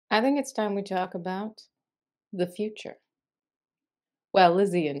I think it's time we talk about the future. Well,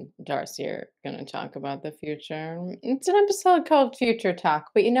 Lizzie and Darcy are going to talk about the future. It's an episode called Future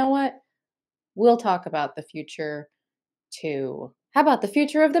Talk, but you know what? We'll talk about the future too. How about the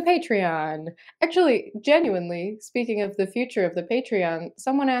future of the Patreon? Actually, genuinely, speaking of the future of the Patreon,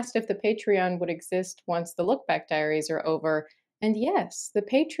 someone asked if the Patreon would exist once the Look Back Diaries are over. And yes, the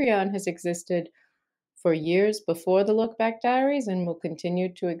Patreon has existed for years before the Look Back Diaries and will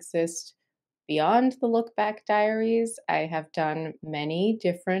continue to exist beyond the Look Back Diaries. I have done many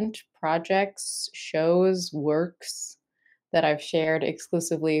different projects, shows, works that I've shared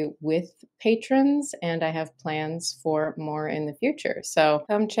exclusively with patrons, and I have plans for more in the future. So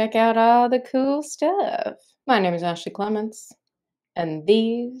come check out all the cool stuff. My name is Ashley Clements, and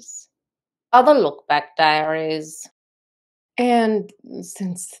these are the Look Back Diaries. And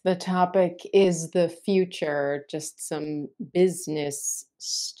since the topic is the future, just some business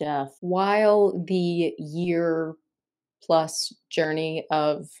stuff. While the year plus journey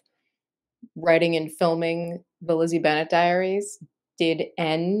of writing and filming the Lizzie Bennet Diaries did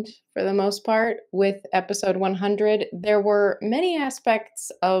end for the most part with episode 100, there were many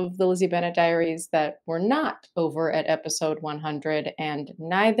aspects of the Lizzie Bennet Diaries that were not over at episode 100, and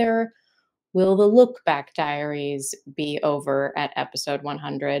neither will the Look Back Diaries be over at episode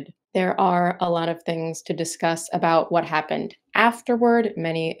 100. There are a lot of things to discuss about what happened afterward.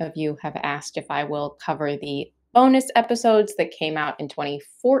 Many of you have asked if I will cover the bonus episodes that came out in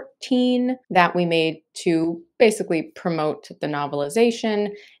 2014 that we made to basically promote the novelization.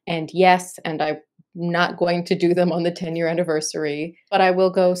 And yes, and I'm not going to do them on the 10-year anniversary, but I will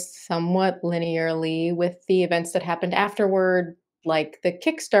go somewhat linearly with the events that happened afterward, like the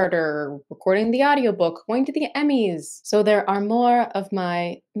Kickstarter, recording the audiobook, going to the Emmys. So there are more of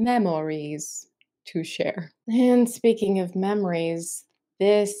my memories to share. And speaking of memories,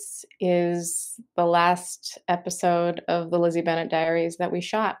 this is the last episode of the Lizzie Bennet Diaries that we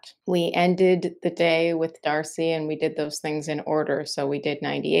shot. We ended the day with Darcy and we did those things in order. So we did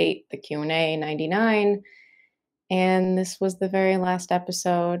 98, the Q&A 99, and this was the very last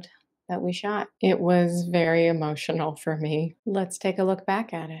episode that we shot. It was very emotional for me. Let's take a look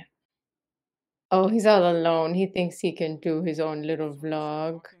back at it. Oh, he's all alone. He thinks he can do his own little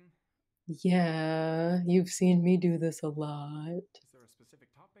vlog. Yeah, you've seen me do this a lot. Is there a specific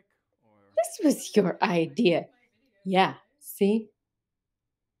topic or This was your idea. Yeah, see?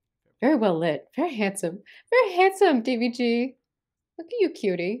 Very well lit. Very handsome. Very handsome, DVG. Look at you,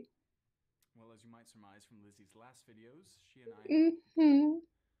 cutie. Well, as you might surmise from Lizzie's last videos, she and I Mm-hmm.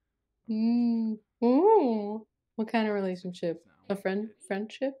 a relationship. Ooh. What kind of relationship? Now. A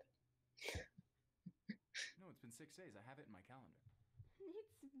friendship? No, it's been 6 days. I have it in my calendar. It's been a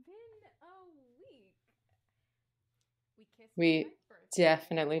week. We kissed We on my birthday.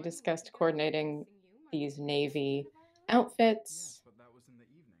 definitely 1 week discussed ago, coordinating kissing you, my these biggest navy achievement of our life. outfits. Yes, but that was in the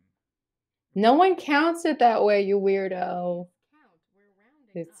evening. No one counts it that way, you weirdo. Count. We're rounding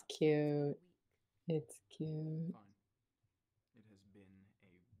It's up. cute. It's It's cute. Fine. It has been a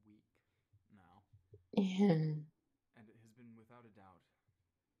week now, Yeah. and it has been without a doubt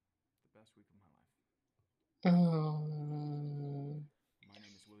the best week of my life. Oh. My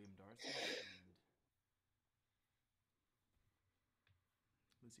name is William Darcy, and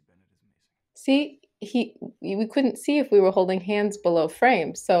Lizzie Bennet is amazing. See, we couldn't see if we were holding hands below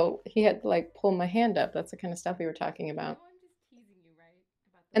frame, so he had to like pull my hand up. That's the kind of stuff we were talking about. No, I'm just teasing you, right?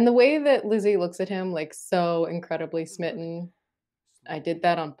 About And the way that Lizzie looks at him, like so incredibly smitten, I did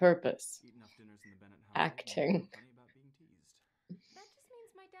that on purpose. Eat enough dinners in the Bennet household. Acting. Funny about being teased. That just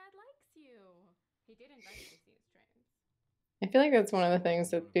means my dad likes you. He did invite me to see his trains. I feel like that's one of the things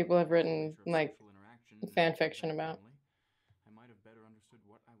that people have written like fan fiction about. I might have better understood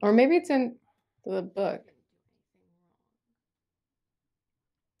what I was Or maybe it's doing. in the book. He didn't do anything wrong.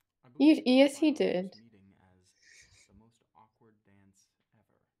 I believe you Yes, he described our did. first meeting as the most awkward dance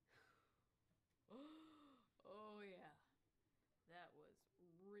ever. Oh yeah, that was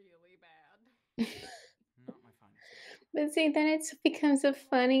really bad. Not my finest. But see, then it becomes a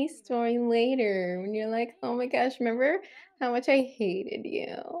funny story later when you're like, oh my gosh, remember how much I hated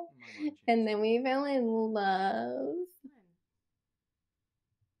you? My mind And changed. then we fell in love.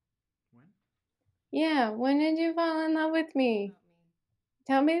 When? Yeah, when did you fall in love with me? About me.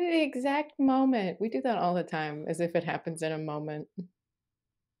 Tell me the exact moment. We do that all the time, as if it happens in a moment.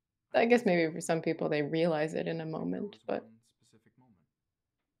 I guess maybe for some people they realize it in a moment, but One specific moment.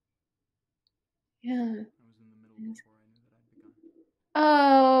 yeah. I was in the middle before I knew that I'd begun.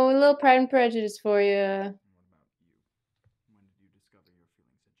 Oh, a little Pride and Prejudice for you. And what about you? When did you discover your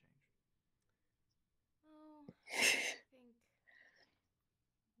feelings had changed? Oh, I think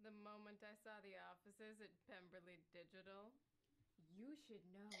the moment I saw the offices at Pemberley Digital. You should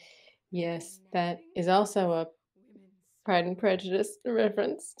know. Yes, that is also a Pride and Prejudice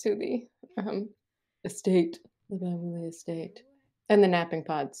reference to the estate, the Beverly estate, and the napping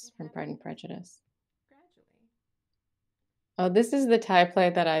pods from Pride and Prejudice. Gradually. Oh, this is the Thai play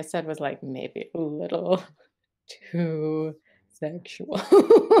that I said was like maybe a little too sexual.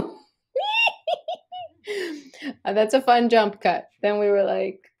 That's a fun jump cut. Then we were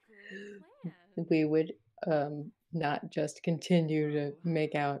like, Good plan. we would not just continue to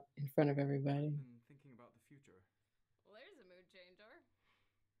make out in front of everybody. I've been thinking about the future. Well, there's a mood changer.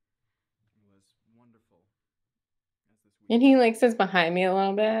 It was wonderful. As this week And he like sits behind me a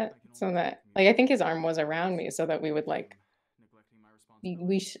little bit so that like I think his arm was around me so that we would like neglecting my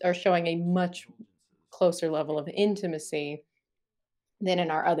we are showing a much closer level of intimacy than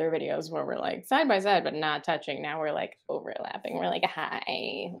in our other videos where we're like side by side but not touching. Now we're like overlapping. We're like,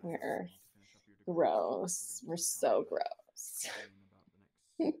 hi, we're gross. We're so gross. In about the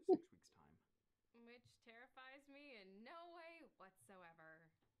next 6 weeks' time. Which terrifies me in no way whatsoever.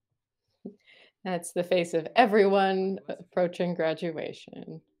 That's the face of everyone approaching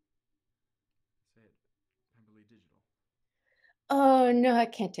graduation. Say it. Pemberley Digital. Oh, no, I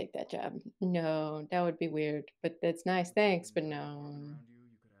can't take that job. No, that would be weird. But that's nice. Thanks, but no.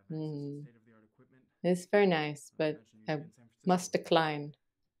 It's very nice, but I must decline.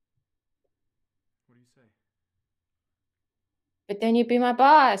 What do you say? But then you'd be my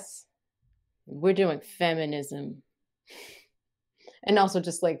boss. We're doing feminism. And also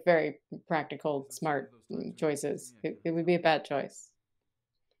just like very practical, smart choices. It would be a bad choice.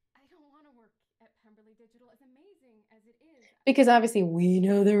 I don't want to work at Pemberley Digital, as amazing as it is. Because obviously we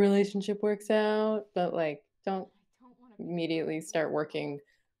know the relationship works out, but like don't immediately start working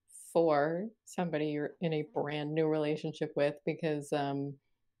for somebody you're in a brand new relationship with, because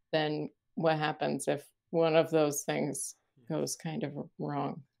then what happens if one of those things goes kind of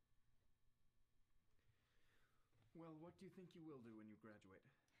wrong? Well, what do you think you will do when you graduate?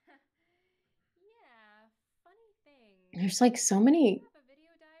 Yeah, funny thing. There's like so many I have a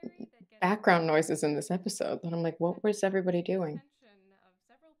video diary that gets background noises in this episode that I'm like, what was everybody doing? attention of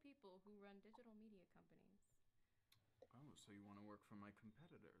several people who run digital media companies. Oh, so you want to work for my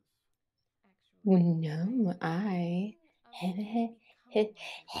competitors? Actually, No, I. becoming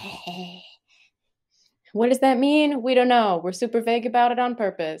What does that mean? We don't know. We're super vague about it on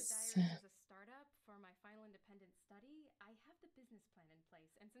purpose. Diaries was a startup for my final independent study. I have the business plan in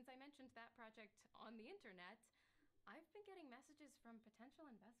place, and since I mentioned that project on the internet, I've been getting messages from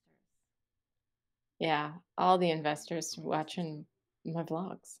potential investors. Yeah, all the investors watching my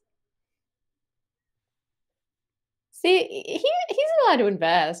vlogs. See, he's allowed to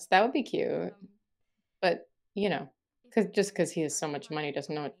invest. That would be cute. But, you know, because he has so much money,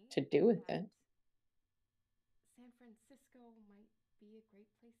 doesn't know what to do with it. San Francisco might be a great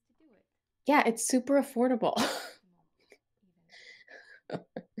place to do it. Yeah, it's super affordable. I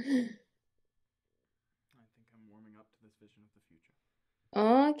think I'm warming up to this vision of the future.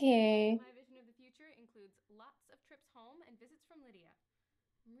 Okay. My vision of the future includes lots of trips home and visits from Lydia.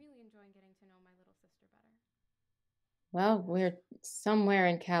 I'm really enjoying getting to know my little sister better. Well, we're somewhere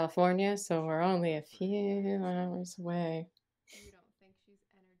in California, so we're only a few hours away. You don't think she's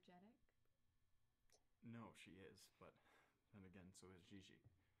energetic? No, she is, but then again, so is Gigi.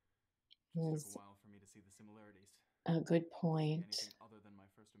 Yes. Just took a while for me to see the similarities. A good point. Anything other than my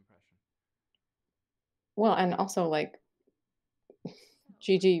first impression. Well, and also like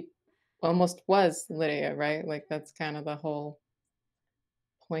Gigi almost was Lydia, right? Like that's kind of the whole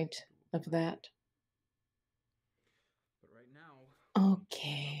point of that. But right now,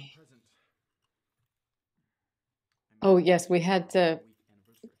 Okay. present. Oh yes, we had to Week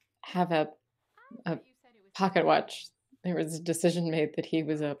anniversary. have a You said it was pocket watch. There was a decision made that he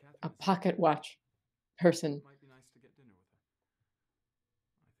was a pocket watch person. Might be nice to get dinner with her.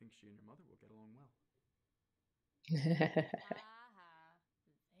 I think she and your mother will get along well. Haha.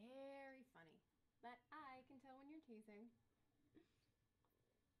 Very funny. But I can tell when you're teasing.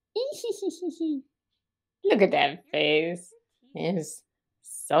 Look at that face. You're It's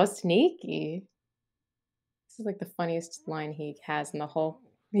so sneaky. This is like the funniest line he has in the whole.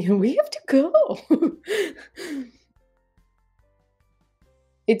 We have to go.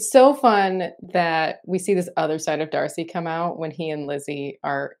 It's so fun that we see this other side of Darcy come out when he and Lizzie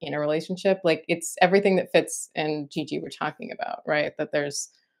are in a relationship. Like it's everything that Fitz and Gigi were talking about, right? That there's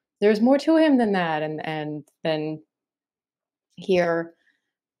more to him than that, and then here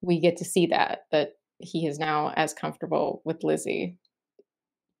we get to see that he is now as comfortable with Lizzie.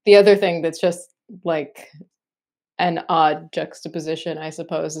 The other thing that's just like an odd juxtaposition, I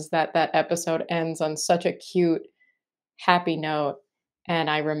suppose, is that that episode ends on such a cute, happy note, and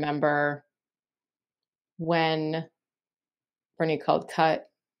I remember when Bernie called cut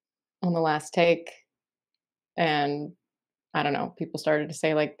on the last take, and I don't know, people started to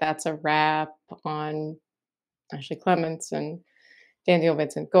say, like, "That's a wrap on Ashley Clements and Daniel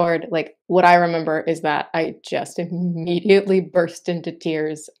Vincent Gord." Like, what I remember is that I just immediately burst into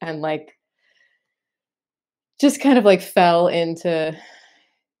tears and, like, just kind of, like, fell into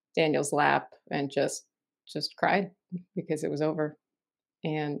Daniel's lap and just cried because it was over,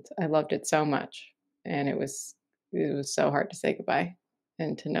 and I loved it so much, and it was so hard to say goodbye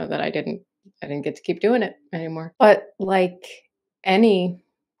and to know that I didn't get to keep doing it anymore. But like any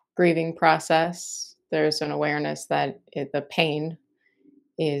grieving process, there's an awareness that the pain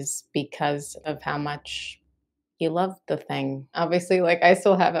is because of how much you love the thing. Obviously, like, I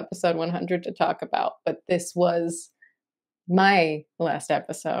still have episode 100 to talk about, but this was my last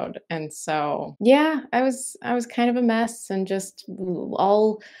episode. And so, yeah, I was kind of a mess and just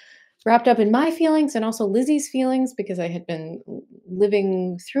all wrapped up in my feelings and also Lizzie's feelings because I had been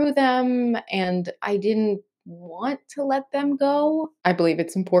living through them and I didn't want to let them go. I believe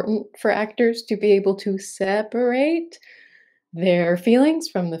it's important for actors to be able to separate their feelings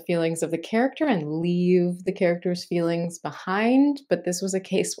from the feelings of the character and leave the character's feelings behind. But this was a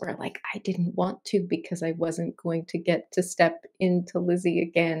case where, like, I didn't want to because I wasn't going to get to step into Lizzie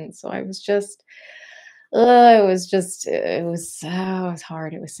again. So I was just, it was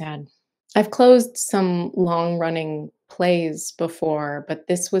hard. It was sad. I've closed some long running plays before, but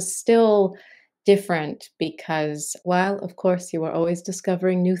this was still different because while, of course, you are always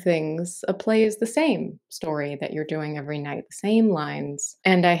discovering new things, a play is the same story that you're doing every night, the same lines.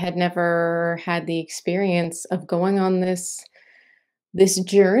 And I had never had the experience of going on this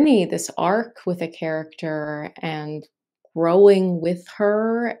journey, this arc with a character and growing with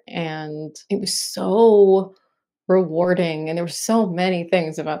her. And it was so rewarding. And there were so many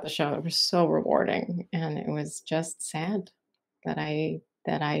things about the show that were so rewarding. And it was just sad that I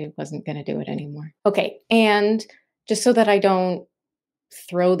wasn't going to do it anymore. Okay, and just so that I don't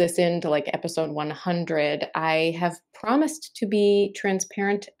throw this into like episode 100, I have promised to be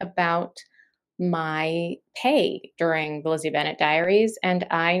transparent about my pay during the Lizzie Bennet Diaries, and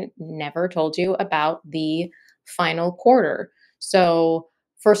I never told you about the final quarter. So,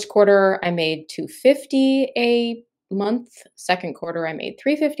 first quarter I made 250 a month, second quarter I made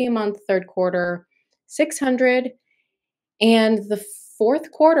 350 a month, third quarter 600, and the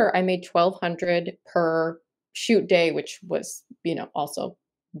fourth quarter, I made 1,200 per shoot day, which was, also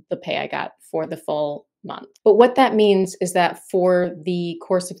the pay I got for the full month. But what that means is that for the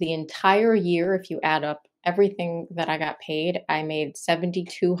course of the entire year, if you add up everything that I got paid, I made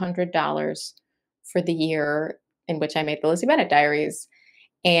 $7,200 for the year in which I made the Lizzie Bennet Diaries.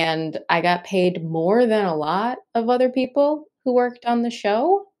 And I got paid more than a lot of other people who worked on the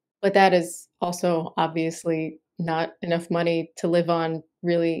show. But that is also obviously not enough money to live on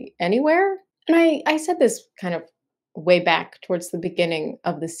really anywhere. And I said this kind of way back towards the beginning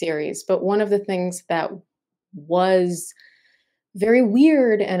of the series, but one of the things that was very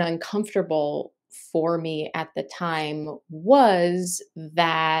weird and uncomfortable for me at the time was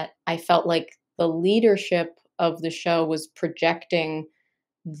that I felt like the leadership of the show was projecting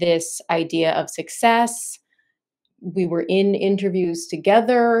this idea of success. We were in interviews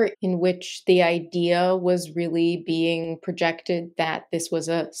together in which the idea was really being projected that this was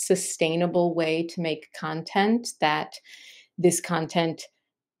a sustainable way to make content, that this content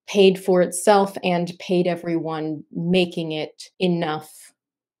paid for itself and paid everyone making it enough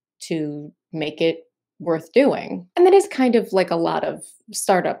to make it worth doing. And that is kind of like a lot of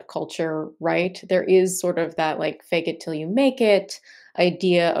startup culture, right? There is sort of that like fake it till you make it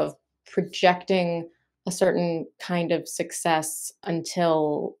idea of projecting a certain kind of success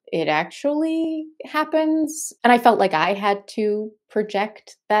until it actually happens. And I felt like I had to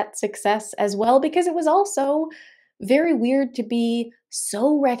project that success as well because it was also very weird to be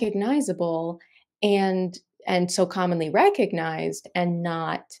so recognizable and so commonly recognized and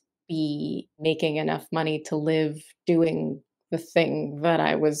not be making enough money to live doing the thing that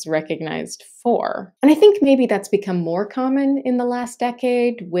I was recognized for. And I think maybe that's become more common in the last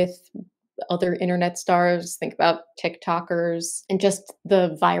decade with other internet stars. Think about TikTokers and just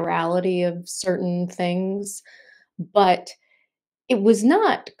the virality of certain things. But it was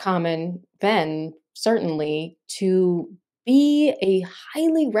not common then, certainly, to be a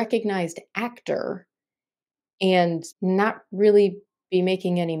highly recognized actor and not really be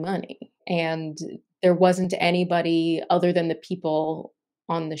making any money. And there wasn't anybody other than the people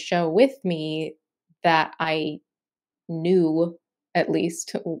on the show with me that I knew, at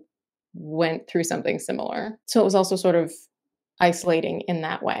least, went through something similar. So it was also sort of isolating in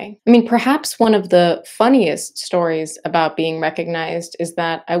that way. I mean, perhaps one of the funniest stories about being recognized is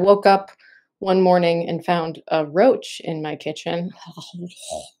that I woke up one morning and found a roach in my kitchen.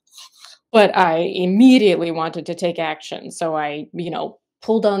 But I immediately wanted to take action. So I,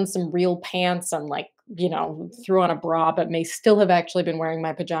 pulled on some real pants and threw on a bra, but may still have actually been wearing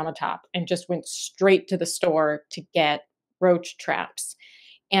my pajama top and just went straight to the store to get roach traps.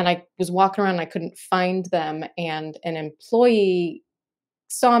 And I was walking around and I couldn't find them. And an employee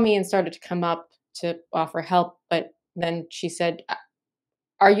saw me and started to come up to offer help. But then she said,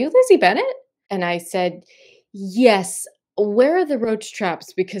 "Are you Lizzie Bennett?" And I said, "Yes. Where are the roach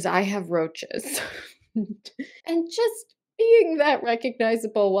traps? Because I have roaches." And just being that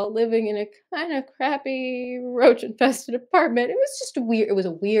recognizable while living in a kind of crappy roach infested apartment, it was just weird. It was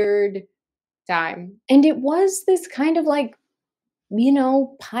a weird time. And it was this kind of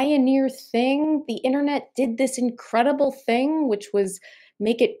pioneer thing. The internet did this incredible thing, which was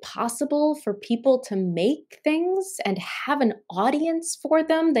make it possible for people to make things and have an audience for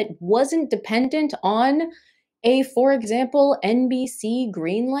them that wasn't dependent on for example, NBC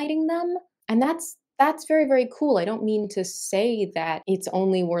greenlighting them. And that's very, very cool. I don't mean to say that it's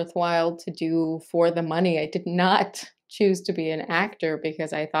only worthwhile to do for the money. I did not choose to be an actor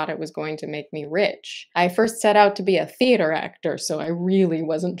because I thought it was going to make me rich. I first set out to be a theater actor, so I really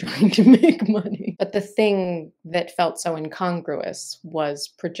wasn't trying to make money. But the thing that felt so incongruous was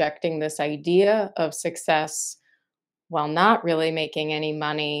projecting this idea of success while not really making any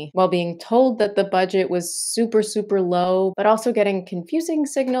money, while being told that the budget was super, super low, but also getting confusing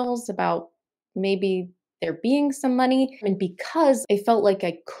signals about maybe there being some money. And because I felt like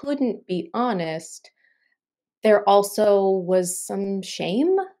I couldn't be honest, there also was some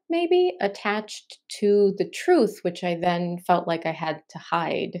shame, maybe, attached to the truth, which I then felt like I had to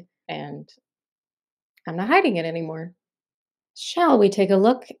hide. And I'm not hiding it anymore. Shall we take a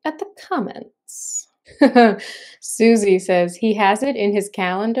look at the comments? Susie says, "He has it in his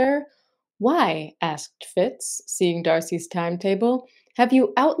calendar." "Why?" asked Fitz, seeing Darcy's timetable. "Have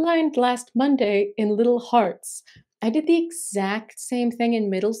you outlined last Monday in little hearts?" I did the exact same thing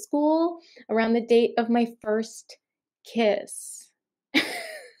in middle school around the date of my first kiss,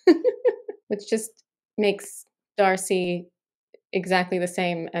 which just makes Darcy exactly the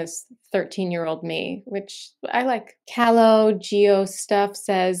same as 13-year-old me, which I like. Callow Geo Stuff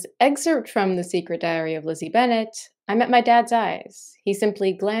says, excerpt from The Secret Diary of Lizzie Bennett. "I met my dad's eyes. He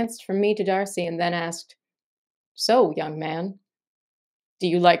simply glanced from me to Darcy and then asked, 'So, young man, do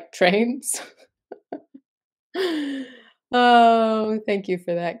you like trains?'" Oh, thank you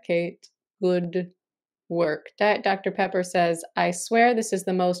for that, Kate. Good work. Diet Dr. Pepper says, "I swear this is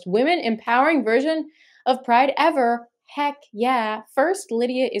the most women empowering version of Pride ever. Heck yeah. First,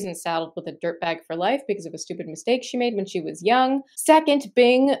 Lydia isn't saddled with a dirtbag for life because of a stupid mistake she made when she was young. Second,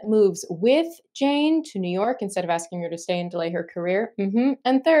 Bing moves with Jane to New York instead of asking her to stay and delay her career.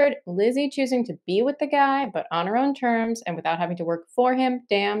 And third, Lizzie choosing to be with the guy, but on her own terms and without having to work for him.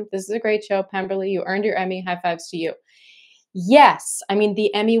 Damn, this is a great show. Pemberley, you earned your Emmy. High fives to you." Yes, I mean,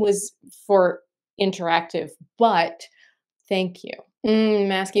 the Emmy was for interactive, but thank you.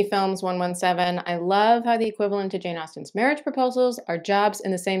 Maskey Films 117. "I love how the equivalent to Jane Austen's marriage proposals are jobs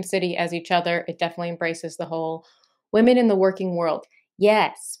in the same city as each other. It definitely embraces the whole women in the working world."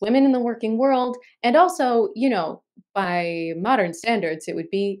 Yes, women in the working world. And also, by modern standards, it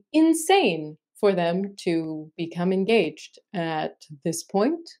would be insane for them to become engaged at this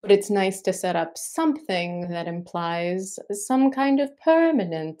point. But it's nice to set up something that implies some kind of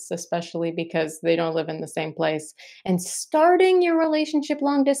permanence, especially because they don't live in the same place. And starting your relationship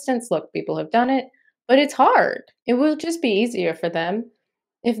long distance, look, people have done it, but it's hard. It will just be easier for them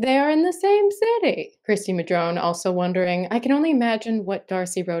if they are in the same city. Christy Madrone also wondering, "I can only imagine what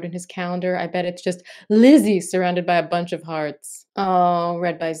Darcy wrote in his calendar. I bet it's just Lizzie surrounded by a bunch of hearts." Oh,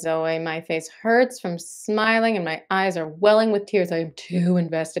 read by Zoe. "My face hurts from smiling and my eyes are welling with tears. I am too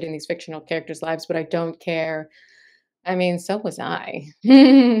invested in these fictional characters' lives, but I don't care." I mean, so was I.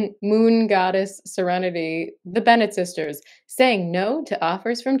 Moon Goddess Serenity. "The Bennett sisters, saying no to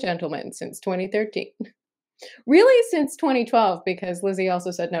offers from gentlemen since 2013. Really since 2012, because Lizzie also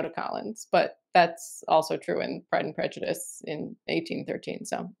said no to Collins, but that's also true in Pride and Prejudice in 1813,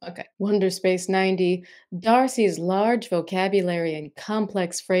 so okay. Wonder Space 90. "Darcy's large vocabulary and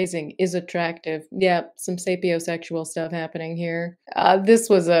complex phrasing is attractive." Yeah, some sapiosexual stuff happening here. This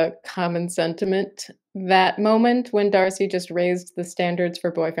was a common sentiment. That moment when Darcy just raised the standards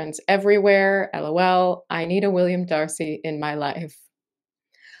for boyfriends everywhere. LOL, I need a William Darcy in my life.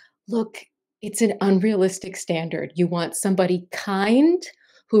 Look, It's an unrealistic standard. You want somebody kind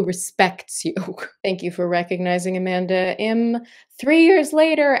who respects you. Thank you for recognizing Amanda Im 3 years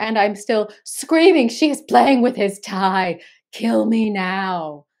later, and I'm still screaming, "She is playing with his tie. Kill me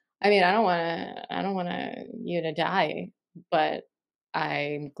now." I mean, I don't wanna you to die, but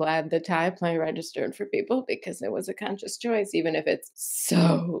I'm glad the tie play registered for people because it was a conscious choice, even if it's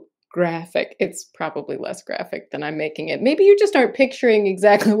so graphic. It's probably less graphic than I'm making it. Maybe you just aren't picturing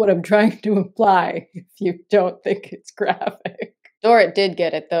exactly what I'm trying to imply if you don't think it's graphic. Dora did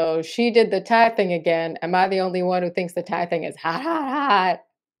get it though. She did the tie thing again. Am I the only one who thinks the tie thing is hot, hot, hot?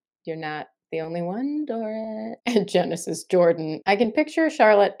 You're not the only one, Dora. And Genesis Jordan. I can picture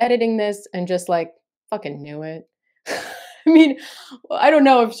Charlotte editing this and just like, fucking knew it. I mean, I don't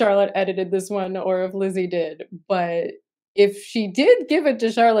know if Charlotte edited this one or if Lizzie did, but if she did give it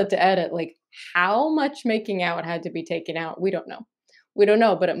to Charlotte to edit, like how much making out had to be taken out? We don't know. We don't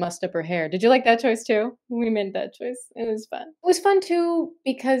know, but it messed up her hair. Did you like that choice too? We made that choice. It was fun. It was fun too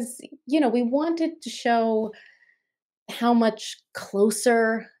because, we wanted to show how much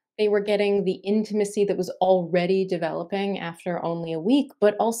closer they were getting, the intimacy that was already developing after only a week,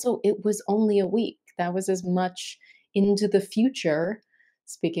 but also it was only a week. That was as much into the future,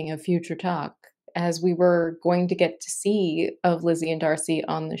 speaking of future talk, as we were going to get to see of Lizzie and Darcy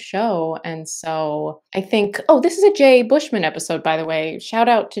on the show. And so I think, oh, this is a Jay Bushman episode, by the way. Shout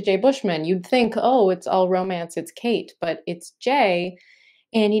out to Jay Bushman. You'd think, oh, it's all romance, it's Kate, but it's Jay.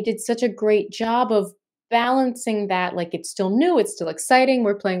 And he did such a great job of balancing that, like it's still new, it's still exciting,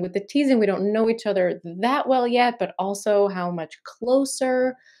 we're playing with the teasing, we don't know each other that well yet, but also how much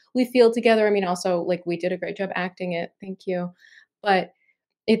closer we feel together. I mean, also, like, we did a great job acting it, thank you. But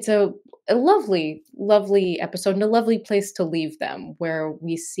it's a lovely, lovely episode and a lovely place to leave them, where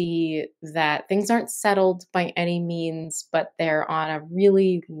we see that things aren't settled by any means, but they're on a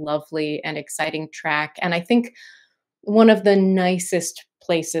really lovely and exciting track. And I think one of the nicest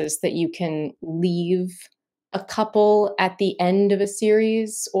places that you can leave a couple at the end of a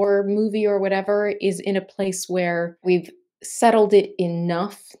series or movie or whatever is in a place where we've settled it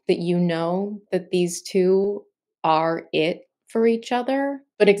enough that you know that these two are it for each other.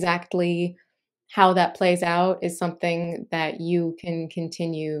 But exactly how that plays out is something that you can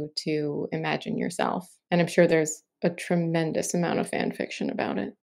continue to imagine yourself. And I'm sure there's a tremendous amount of fan fiction about it.